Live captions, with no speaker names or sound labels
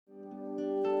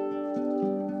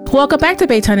Welcome back to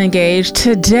Baytown Engaged.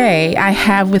 Today, I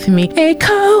have with me a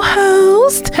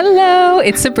co-host. Hello,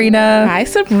 it's Sabrina. Hi,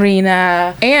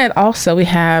 Sabrina. And also, we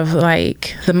have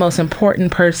like the most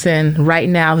important person right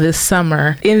now this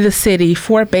summer in the city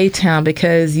for Baytown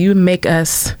because you make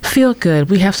us feel good.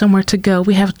 We have somewhere to go.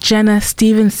 We have Jenna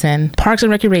Stevenson, Parks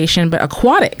and Recreation, but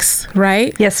aquatics,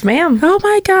 right? Yes, ma'am. Oh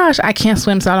my gosh, I can't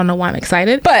swim, so I don't know why I'm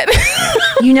excited, but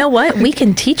you know what? We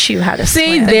can teach you how to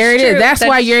see, swim. there it is. That's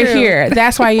why you're true. here.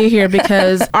 That's why you're here,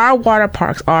 because our water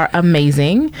parks are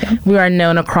amazing. We are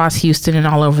known across Houston and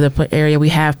all over the area. We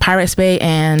have Pirates Bay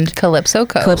and Calypso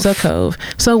Cove.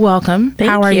 So welcome.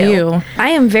 How are you? I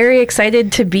am very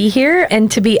excited to be here and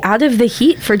to be out of the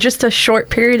heat for just a short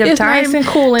period of It's time. nice and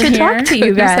cool in to here. talk to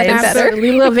you guys.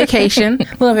 Absolutely. Little vacation.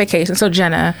 Little vacation. So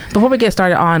Jenna, before we get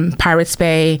started on Pirates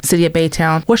Bay, City of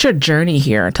Baytown, what's your journey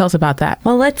here? Tell us about that.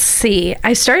 Well, let's see.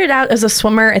 I started out as a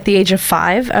swimmer at the age of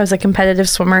 5. I was a competitive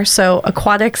swimmer, so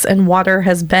aquatics and water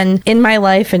has been in my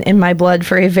life and in my blood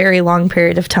for a very long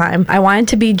period of time. I wanted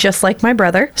to be just like my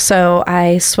brother, so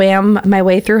I swam my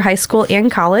way through high school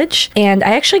and college, and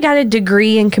I actually got a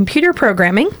degree in computer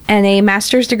programming and a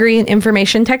master's degree in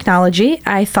information technology.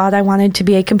 I thought I wanted to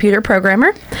be a computer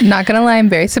programmer. Not gonna lie, I'm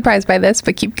very surprised by this,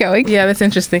 but keep going. Yeah, that's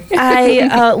interesting.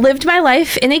 I lived my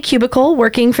life in a cubicle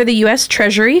working for the U.S.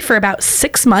 Treasury for about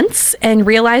 6 months and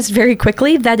realized very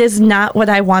quickly that is not what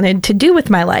I wanted to do with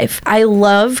my life. I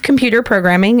love computer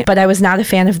programming, but I was not a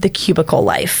fan of the cubicle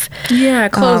life. Yeah,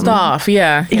 closed off.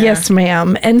 Yeah. Yes,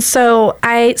 ma'am. And so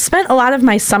I spent a lot of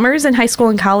my summers in high school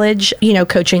and college,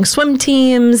 coaching swim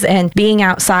teams and being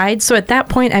outside. So at that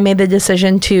point, I made the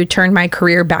decision to turn my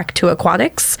career back to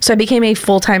aquatics. So I became a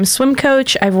full-time swim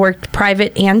coach. I've worked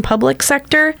private and public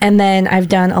sector. And then I've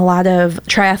done a lot of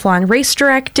triathlon race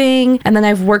directing. And then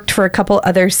I've worked for a couple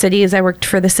other cities. I worked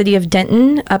for the city of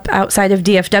Denton up outside of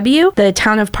DFW, the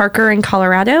town of Parker in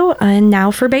Colorado, and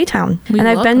now for Baytown. And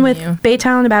I've been with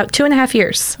Baytown about 2.5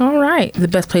 years. All right. The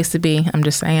best place to be, I'm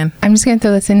just saying. I'm just gonna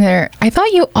throw this in there. I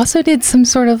thought you also did some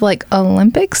sort of like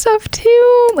Olympic stuff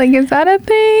too. Like, is that a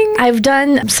thing? I've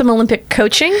done some Olympic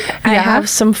coaching. I have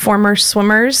some former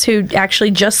swimmers who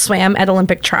actually just swam at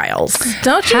Olympic trials.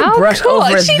 Don't you How brush cool.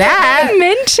 over She that. didn't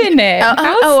mention it.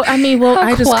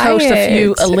 I just coached a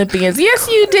few quiet. Olympians. Yes,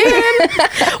 you did.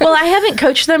 Well, I haven't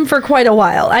coached them for quite a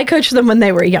while. I coached them when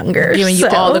they were younger. Giving you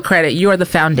all the credit. You're the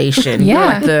foundation.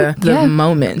 Yeah. You're like the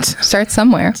moment. Start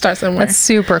somewhere. That's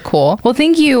super cool. Well,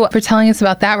 thank you for telling us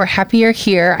about that. We're happy you're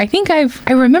here. I think I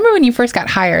remember when you first got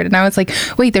hired and I was like,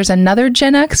 wait, there's another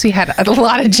Jenna? Because we had a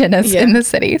lot of Jennas in the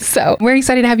city. So we're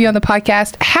excited to have you on the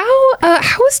podcast. How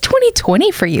was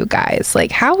 2020 for you guys?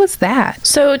 Like, how was that?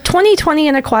 So 2020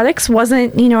 in aquatics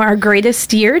wasn't, our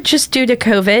greatest year just due to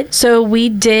COVID. So we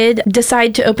did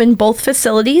decide to open both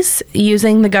facilities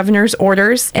using the governor's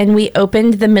orders, and we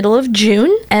opened the middle of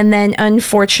June. And then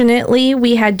unfortunately,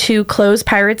 we had to close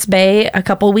Pirates Bay a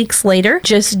couple weeks later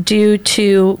just due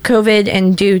to COVID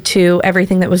and due to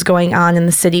everything that was going on in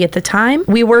the city at the time.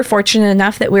 We were fortunate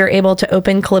enough that we were able to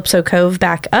open Calypso Cove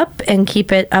back up and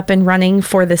keep it up and running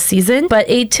for the season. But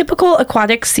a typical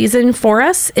aquatic season for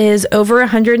us is over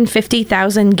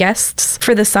 150,000 guests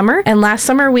for the summer. And last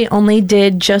summer, we only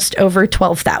did just over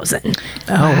 12,000.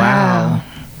 Oh, wow.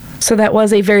 So that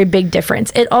was a very big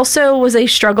difference. It also was a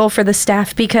struggle for the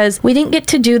staff because we didn't get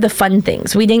to do the fun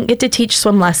things. We didn't get to teach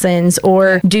swim lessons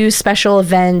or do special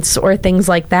events or things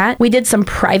like that. We did some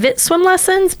private swim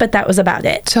lessons, but that was about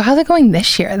it. So how's it going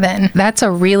this year then? That's a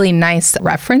really nice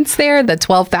reference there, the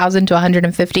 12,000 to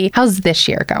 150. How's this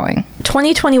year going?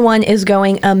 2021 is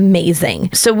going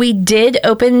amazing. So we did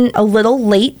open a little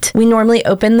late. We normally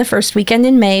open the first weekend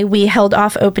in May. We held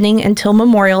off opening until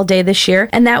Memorial Day this year,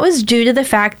 and that was due to the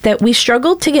fact that we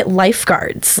struggled to get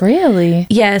lifeguards. Really?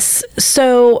 Yes.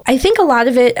 So I think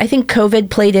COVID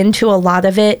played into a lot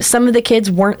of it. Some of the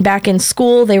kids weren't back in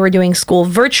school. They were doing school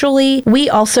virtually. We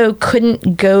also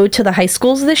couldn't go to the high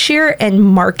schools this year and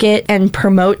market and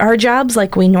promote our jobs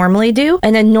like we normally do.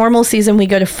 In a normal season, we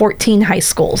go to 14 high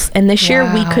schools. And this year,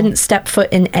 we couldn't step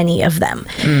foot in any of them.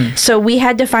 So we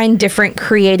had to find different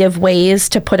creative ways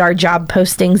to put our job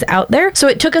postings out there. So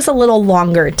it took us a little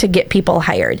longer to get people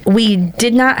hired. We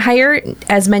did not hire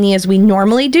as many as we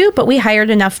normally do, but we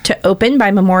hired enough to open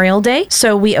by Memorial Day.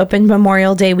 So we opened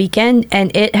Memorial Day weekend,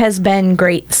 and it has been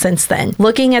great since then.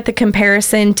 Looking at the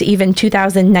comparison to even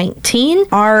 2019,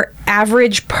 our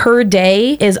average per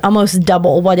day is almost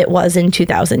double what it was in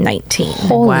 2019.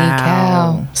 Holy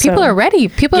cow. People are ready.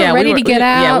 People are ready to get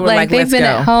out. Like they've been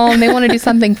at home. They want to do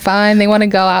something fun. They want to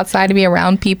go outside to be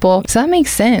around people. So that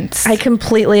makes sense. I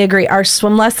completely agree. Our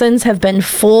swim lessons have been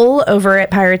full over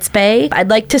at Pirates Bay. I'd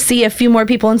like to see a few more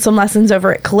people in swim lessons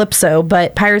over at Calypso,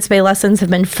 but Pirates Bay lessons have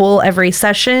been full every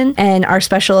session, and our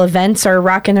special events are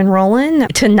rocking and rolling.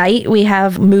 Tonight we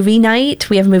have movie night.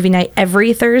 We have movie night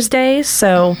every Thursday.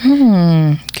 So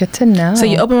good to know. So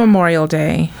you open Memorial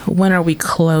Day. When are we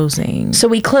closing? So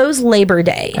we close Labor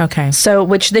Day. Okay. So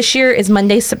which this year is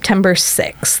Monday, September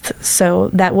 6th. So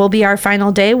that will be our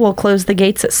final day. We'll close the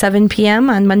gates at 7 p.m.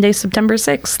 on Monday, September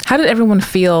 6th. How did everyone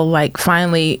feel like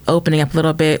finally opening up a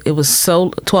little bit? It was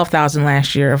so 12,000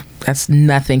 last year. That's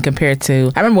nothing compared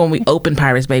to, I remember when we opened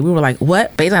Pirates Bay, we were like,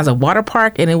 what? Baytown's a water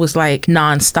park? And it was like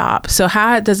nonstop. So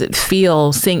how does it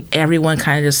feel seeing everyone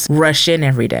kind of just rush in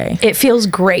every day? It feels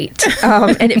great.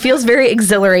 And it feels very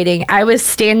exhilarating. I was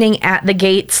standing at the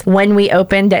gates when we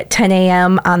opened at 10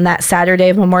 a.m. on that Saturday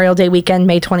of Memorial Day weekend,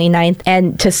 May 29th,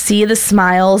 and to see the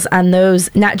smiles on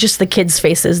those, not just the kids'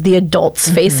 faces, the adults'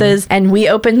 faces. And we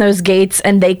opened those gates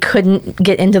and they couldn't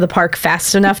get into the park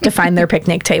fast enough to find their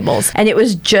picnic tables. And it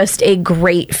was just a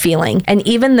great feeling. And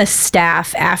even the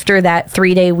staff after that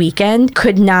 3-day weekend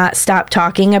could not stop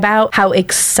talking about how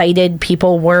excited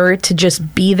people were to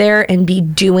just be there and be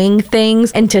doing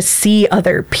things and to see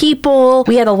other people.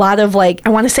 We had a lot of I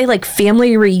want to say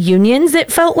family reunions,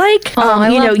 it felt like.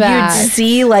 You'd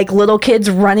see little kids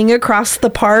running across the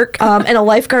park and a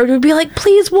lifeguard would be like,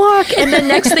 please walk. And the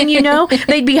next thing you know,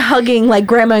 they'd be hugging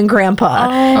grandma and grandpa.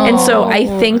 And so I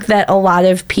think that a lot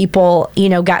of people,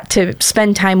 got to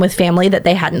spend time with family that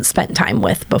they hadn't spent time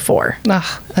with before.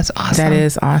 Oh, that's awesome. That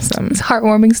is awesome. It's a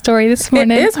heartwarming story this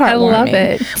morning. It is heartwarming. I love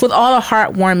it. With all the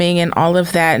heartwarming and all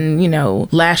of that, and,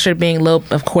 last year being low,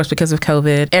 of course, because of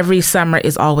COVID, every summer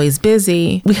is always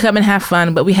busy. We come and have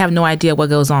fun, but we have no idea what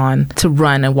goes on to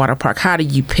run a water park. How do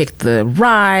you pick the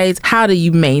rides? How do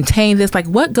you maintain this?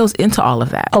 What goes into all of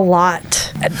that? A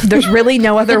lot. There's really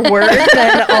no other word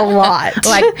than a lot.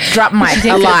 Drop mic.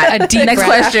 A lot. A deep Next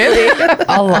breath. question.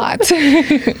 A lot.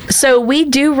 So we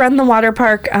do run the water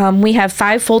park. We have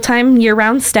 5 full-time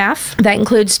year-round staff. That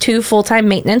includes 2 full-time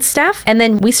maintenance staff. And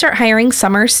then we start hiring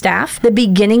summer staff the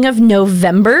beginning of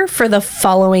November for the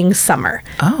following summer.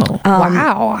 Oh.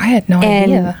 Wow. I had no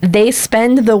idea. And we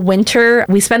spend the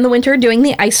winter doing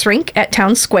the ice rink at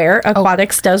Town Square.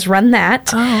 Aquatics does run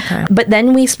that. Oh, okay. But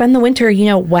then we spend the winter,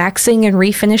 waxing and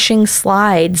refinishing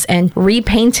slides and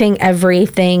repainting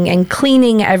everything and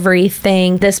cleaning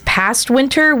everything. This past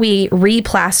winter, we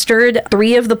replastered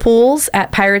 3 of the pools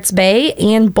at Pirates Bay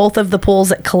and both of the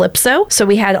pools at Calypso. So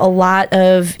we had a lot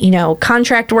of,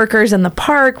 contract workers in the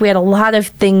park. We had a lot of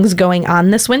things going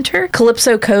on this winter.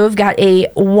 Calypso Cove got a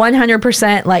 100%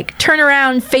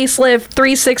 turnaround, facelift,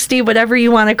 360, whatever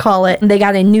you want to call it. They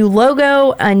got a new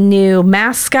logo, a new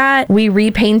mascot. We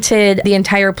repainted the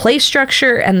entire play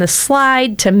structure and the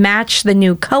slide to match the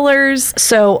new colors.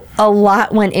 So a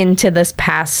lot went into this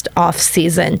past off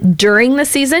season. During the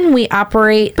season, we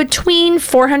operate between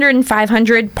 400 and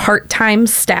 500 part-time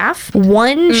staff.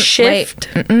 One shift.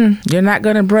 You're not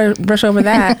going to brush over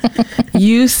that.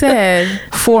 You said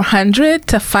 400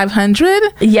 to 500?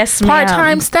 Yes, ma'am.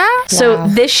 Part-time staff? So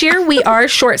this year we are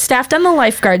short-staffed on the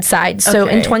lifeguard side. So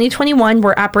in 2021,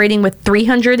 we're operating with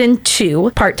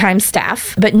 302 part-time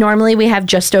staff, but normally we have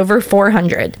just over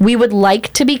 400. We would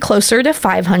like to be closer to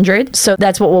 500, so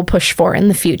that's what we'll push for in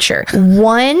the future.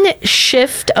 One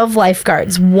shift of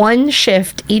lifeguards, one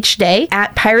shift each day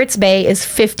at Pirates Bay is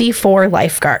 54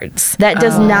 lifeguards. That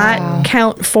does not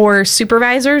count for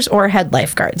supervisors or head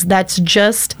lifeguards. That's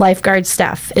just lifeguard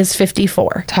staff is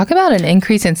 54. Talk about an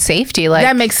increase in safety.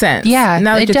 That makes sense. Yeah,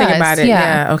 now that it you think does. about it.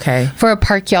 Yeah, okay. For a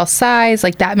park y'all size,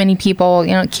 that many people,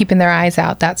 keeping their eyes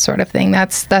out, that sort of thing.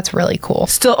 That's really cool.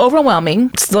 Still overwhelming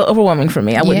for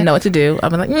me. I wouldn't know what to do.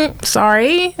 I'd be like,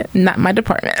 sorry, not my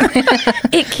department.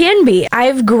 It can be.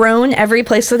 I've grown every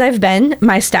place that I've been.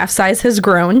 My staff size has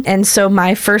grown. And so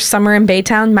my first summer in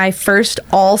Baytown, my first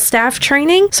all staff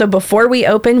training. So before we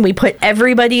opened, we put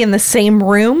everybody in the same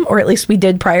room, or at least we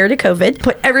did prior to COVID,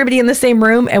 put everybody in the same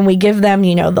room and we give them,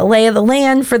 the lay of the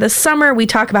land for the summer. We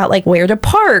talk about where to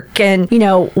park and,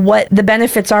 what the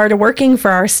benefits are to working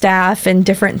for our staff and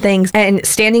different things. And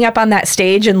standing up on that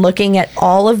stage and looking at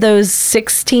all of those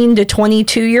 16 to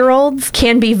 22-year-olds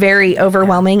can be very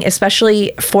overwhelming,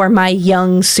 especially for my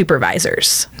young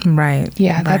supervisors. Right.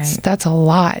 Yeah, that's a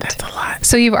lot. That's a lot. lot.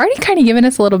 So you've already kind of given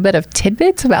us a little bit of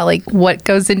tidbits about like what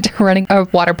goes into running a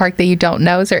water park that you don't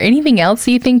know. Is there anything else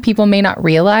you think people may not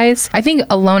realize? I think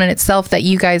alone in itself that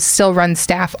you guys still run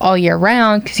staff all year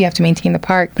round because you have to maintain the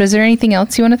park. But is there anything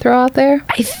else you want to throw out there?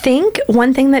 I think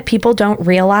one thing that people don't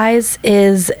realize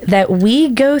is that we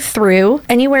go through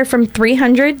anywhere from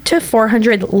 300 to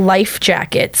 400 life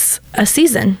jackets a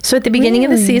season. So at the beginning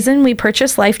of the season, we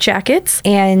purchase life jackets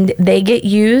and they get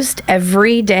used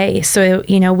every day. So,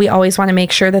 we always want to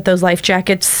make sure that those life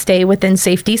jackets stay within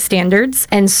safety standards.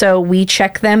 And so we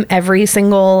check them every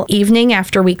single evening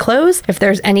after we close. If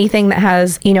there's anything that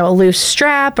has, a loose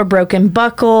strap, a broken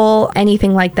buckle,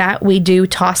 anything like that, we do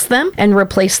toss them and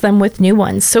replace them with new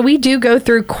ones. So we do go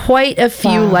through quite a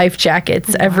few life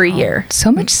jackets every year.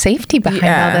 So much safety behind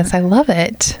all this. I love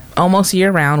it. Almost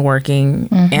year round working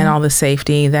and all the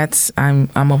safety. I'm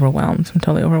overwhelmed. I'm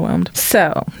totally overwhelmed.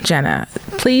 So, Jenna,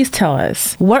 please tell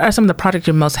us, what are some of the projects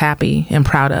you're most happy and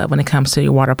proud of when it comes to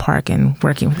your water park and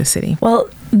working with the city? Well,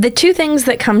 the two things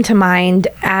that come to mind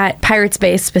at Pirates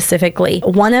Bay specifically,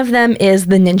 one of them is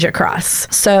the Ninja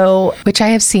Cross. So, which I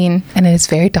have seen, and it is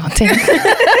very daunting.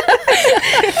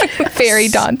 Very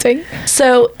daunting.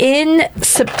 So in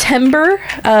September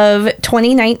of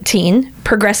 2019,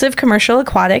 Progressive Commercial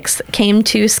Aquatics came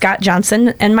to Scott Johnson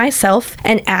and myself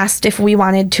and asked if we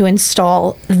wanted to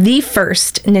install the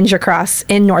first Ninja Cross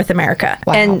in North America.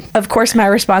 Wow. And of course, my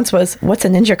response was, what's a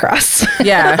Ninja Cross?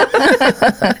 Yeah.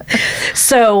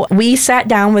 So we sat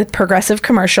down with Progressive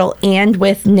Commercial and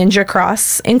with Ninja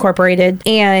Cross Incorporated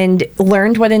and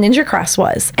learned what a Ninja Cross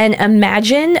was. And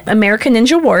imagine American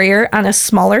Ninja Warrior on a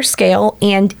smaller scale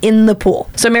and in the pool.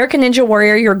 So American Ninja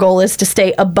Warrior, your goal is to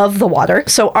stay above the water.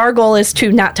 So our goal is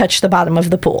to not touch the bottom of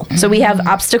the pool. So we have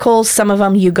obstacles. Some of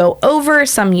them you go over,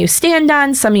 some you stand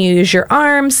on, some you use your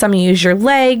arms, some you use your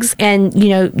legs, and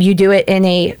you do it in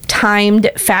a timed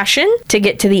fashion to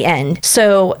get to the end.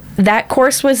 So that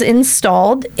course was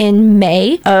installed in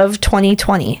May of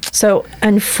 2020. So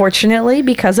unfortunately,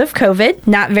 because of COVID,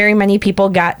 not very many people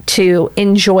got to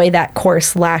enjoy that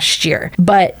course last year.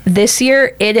 But this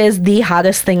year, it is the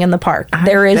hottest thing in the park.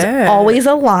 There is always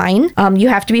a line. You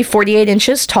have to be 48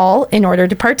 inches tall in order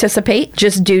to participate,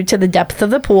 just due to the depth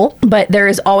of the pool. But there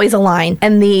is always a line.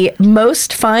 And the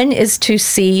most fun is to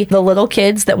see the little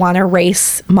kids that want to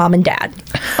race mom and dad.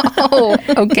 Oh,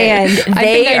 okay. And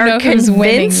they are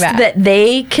convinced that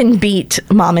they can beat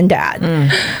mom and dad.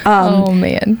 Oh,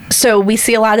 man. So we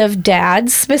see a lot of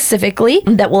dads specifically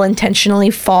that will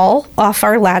intentionally fall off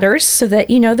our ladders so that,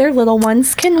 their little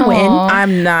ones can win.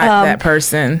 I'm not that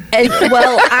person. And,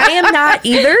 well, I am not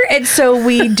either. And so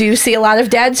we do see a lot of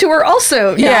dads who are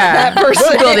also not that person.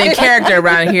 We're building character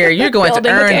around here. You're going to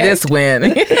earn this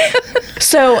win.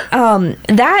 So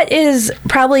that is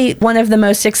probably one of the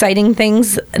most exciting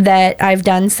things that I've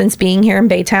done since being here in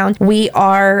Baytown. We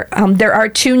are, there are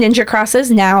 2 Ninja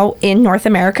Crosses now in North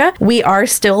America. We are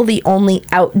still the only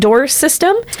outdoor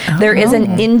system. There is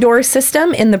an indoor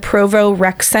system in the Provo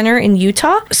Rec Center in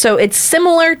Utah. So it's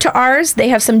similar to ours. They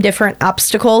have some different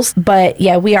obstacles, but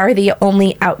yeah, we are the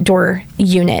only outdoor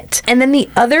unit. And then the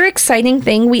other exciting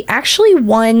thing, we actually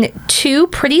won 2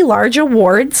 pretty large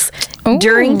awards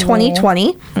during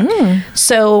 2020.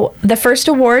 So the first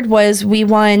award was we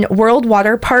won World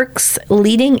Water Parks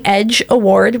Leading Edge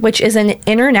Award, which is an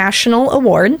international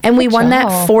award, and we won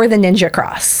that for the Ninja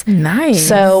Cross. Nice.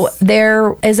 So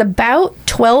there is about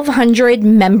 1,200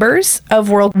 members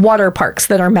of World Water Parks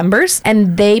that are members,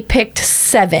 and they picked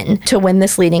 7 to win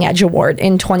this Leading Edge Award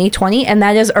in 2020, and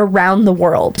that is around the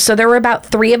world. So there were about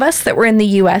 3 of us that were in the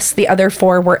U.S. The other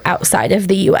 4 were outside of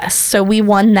the U.S. So we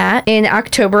won that in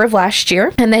October of last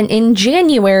year. And then in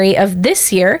January of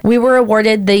this year, we were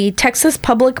awarded the Texas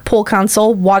Public Pool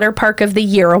Council Water Park of the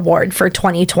Year Award for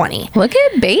 2020. Look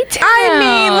at Baytown. I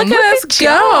mean, look at us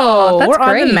go. That's We're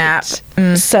great. on the map.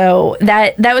 So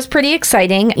that was pretty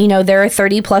exciting. There are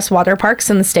 30 plus water parks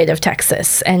in the state of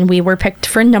Texas, and we were picked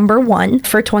for number 1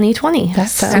 for 2020.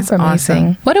 That's so super amazing.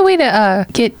 awesome. What a way to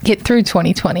get through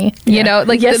 2020.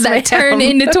 Yes, that turn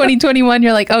into 2021.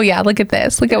 You're like, oh yeah, look at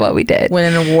this. Look at what we did.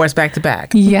 Winning awards back to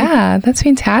back. Yeah, that's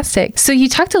fantastic. So you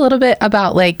talked a little bit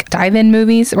about like dive-in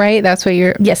movies, right? That's what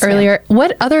you're earlier. Ma'am.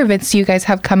 What other events do you guys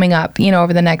have coming up,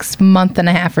 over the next month and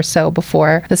a half or so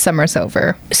before the summer's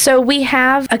over? So we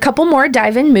have a couple more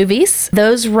dive-in movies.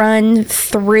 Those run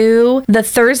through the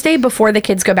Thursday before the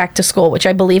kids go back to school, which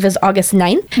I believe is August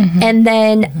 9th. And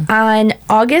then on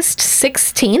August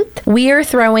 16th, we are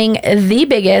throwing the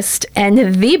biggest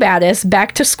and the baddest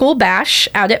back to school bash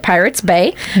out at Pirates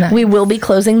Bay. Nice. We will be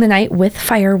closing the night with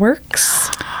fireworks.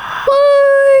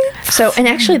 So, and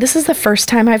actually, this is the first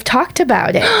time I've talked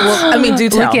about it. Well, I mean, do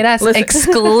tell. Look at us. Listen.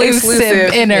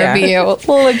 Exclusive interview. Yeah.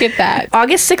 Look at that.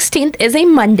 August 16th is a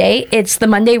Monday. It's the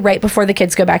Monday right before the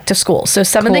kids go back to school. So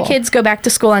some of the kids go back to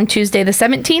school on Tuesday the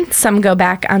 17th. Some go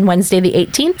back on Wednesday the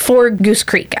 18th for Goose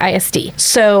Creek ISD.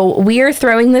 So we are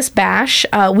throwing this bash.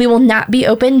 We will not be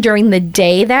open during the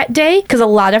day that day because a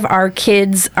lot of our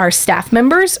kids, our staff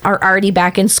members, are already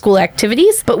back in school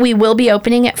activities. But we will be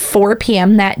opening at 4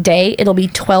 p.m. that day. It'll be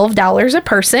 $12 a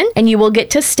person, and you will get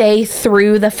to stay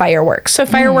through the fireworks. So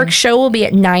fireworks show will be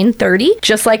at 9:30,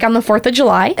 just like on the 4th of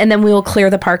July, and then we will clear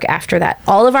the park after that.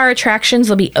 All of our attractions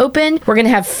will be open. We're going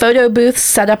to have photo booths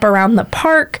set up around the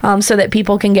park so that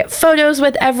people can get photos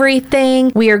with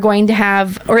everything. We are going to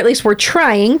have, or at least we're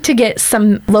trying to get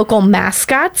some local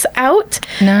mascots out.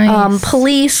 Nice.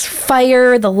 Police,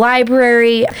 fire, the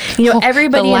library, everybody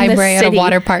the in the library city. at a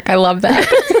water park. I love that.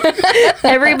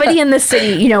 Everybody in the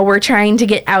city, we're trying to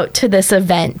get out to this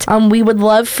event. We would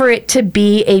love for it to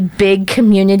be a big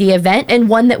community event and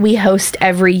one that we host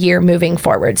every year moving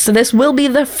forward. So this will be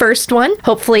the first one,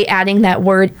 hopefully adding that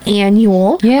word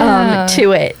annual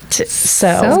to it. So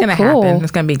it's going to happen.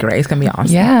 It's going to be great. It's going to be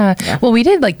awesome. Yeah. Well, we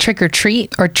did like trick or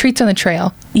treat or treats on the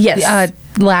trail. Yes.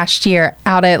 Last year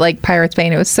out at like Pirates Bay,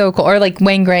 and it was so cool. Or like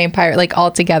Wayne Gray and Pirate, like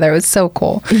all together. It was so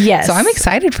cool. Yes. So I'm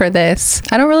excited for this.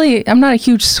 I'm not a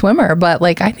huge swimmer, but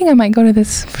like I think I might go to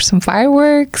this for some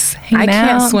fireworks. I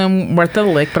can't swim worth a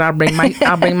lick, but I'll bring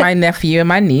my nephew and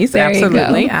my niece. There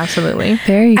Absolutely. You go. Absolutely.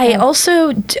 There you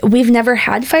go. We've never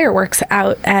had fireworks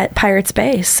out at Pirates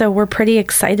Bay, so we're pretty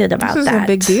excited about that. This is a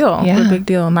big deal. Yeah. A big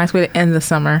deal. Nice way to end the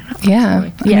summer.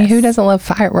 Yeah. I mean, who doesn't love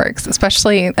fireworks,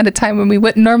 especially at a time when we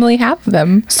wouldn't normally have them?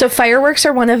 So fireworks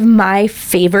are one of my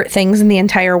favorite things in the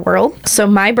entire world. So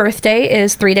my birthday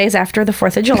is 3 days after the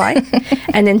 4th of July.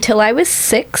 And until I was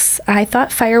 6, I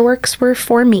thought fireworks were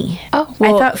for me. Oh,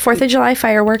 well, I thought 4th of July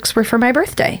fireworks were for my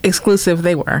birthday. Exclusive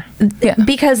they were. Yeah.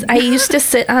 Because I used to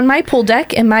sit on my pool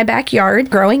deck in my backyard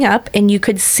growing up, and you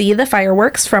could see the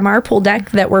fireworks from our pool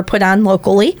deck that were put on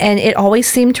locally. And it always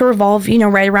seemed to revolve,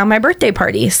 right around my birthday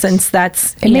party, since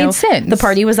that's, it made sense. The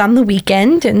party was on the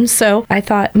weekend. And so I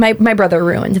thought my brother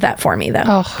ruined that for me,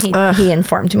 though. He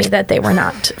informed me that they were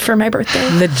not for my birthday.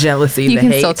 The jealousy, you the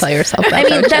can hate. still tell yourself that. I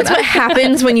mean, that's what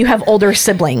happens when you have older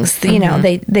siblings.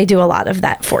 They do a lot of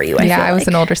that for you. I was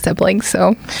an older sibling,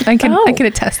 so I can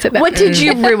attest to that. What did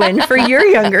you ruin for your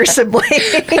younger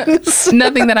siblings?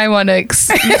 Nothing that I want to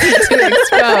expose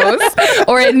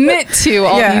or admit to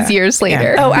all these years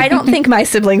later. Oh, I don't think my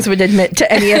siblings would admit to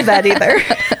any of that either.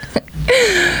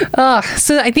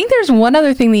 So I think there's one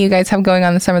other thing that you guys have going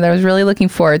on this summer that I was really looking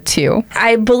forward to.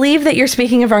 I believe that you're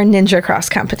speaking of our Ninja Cross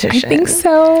competition. I think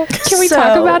so. Can we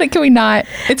talk about it? Can we not?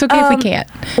 It's okay if we can't.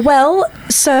 Well,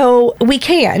 so we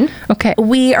can. Okay.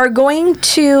 We are going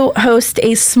to host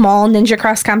a small Ninja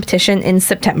Cross competition in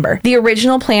September. The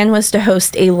original plan was to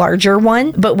host a larger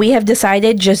one, but we have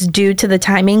decided, just due to the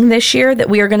timing this year, that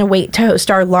we are going to wait to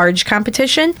host our large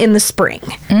competition in the spring.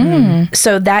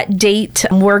 So that date,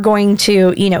 we're going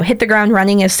to, hit the ground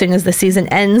running as soon as the season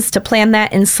ends to plan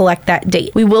that and select that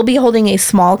date. We will be holding a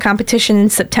small competition in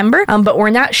September, but we're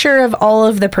not sure of all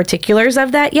of the particulars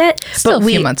of that yet. Still a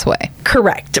few months away.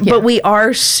 Correct. Yeah. But we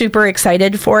are super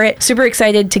excited for it. Super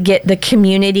excited to get the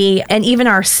community and even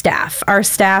our staff. Our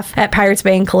staff at Pirates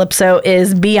Bay and Calypso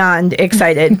is beyond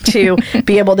excited to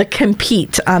be able to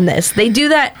compete on this. They do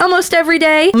that almost every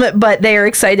day, but they are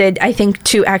excited, I think,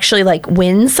 to actually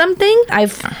win something.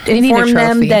 I've informed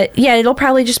them that, it'll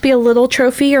probably just be a little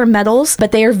trophy or medals,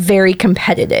 but they are very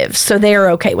competitive. So they are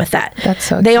okay with that. That's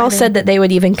so They all exciting. said that they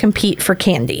would even compete for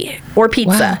candy or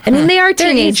pizza. Wow. I mean, they are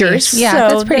teenagers. Yeah, so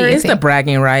that's pretty easy. It's the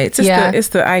bragging rights. It's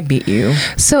the I beat you.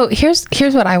 So here's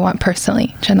what I want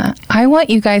personally, Jenna. I want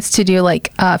you guys to do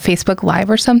Facebook Live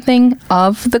or something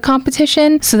of the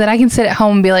competition so that I can sit at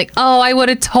home and be like, oh, I would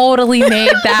have totally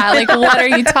made that. What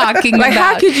are you talking about?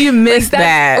 How could you miss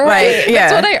that? Right.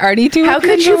 That's what I already do. How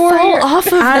could you fall off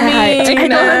of that? I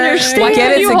don't understand.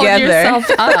 Get it together. Hold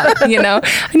yourself up,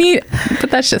 but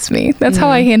that's just me. That's how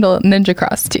I handle Ninja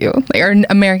Cross too, or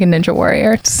American Ninja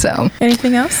Warrior. So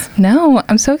anything else? No,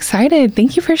 I'm so excited.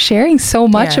 Thank you for sharing so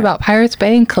much about Pirates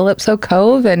Bay and Calypso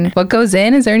Cove and what goes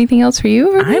in. Is there anything else for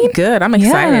you, Ravine? I'm good. I'm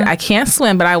excited. I can't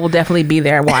swim, but I will definitely be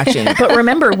there watching. But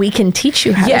remember, we can teach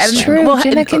you how to swim. True. Well,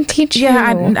 Jenna can teach you.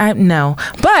 I know.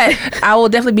 But I will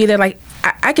definitely be there.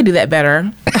 I could do that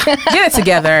better. Get it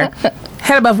together.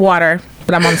 Head above water.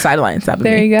 But I'm on the sidelines.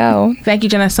 There you go. Thank you,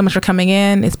 Jenna, so much for coming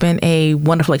in. It's been a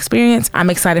wonderful experience. I'm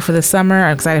excited for this summer.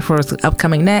 I'm excited for what's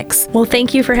upcoming next. Well,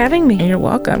 thank you for having me. And you're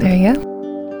welcome. There you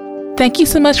go. Thank you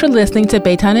so much for listening to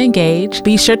Baytown Engage.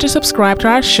 Be sure to subscribe to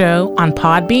our show on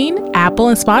Podbean, Apple,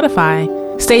 and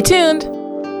Spotify. Stay tuned.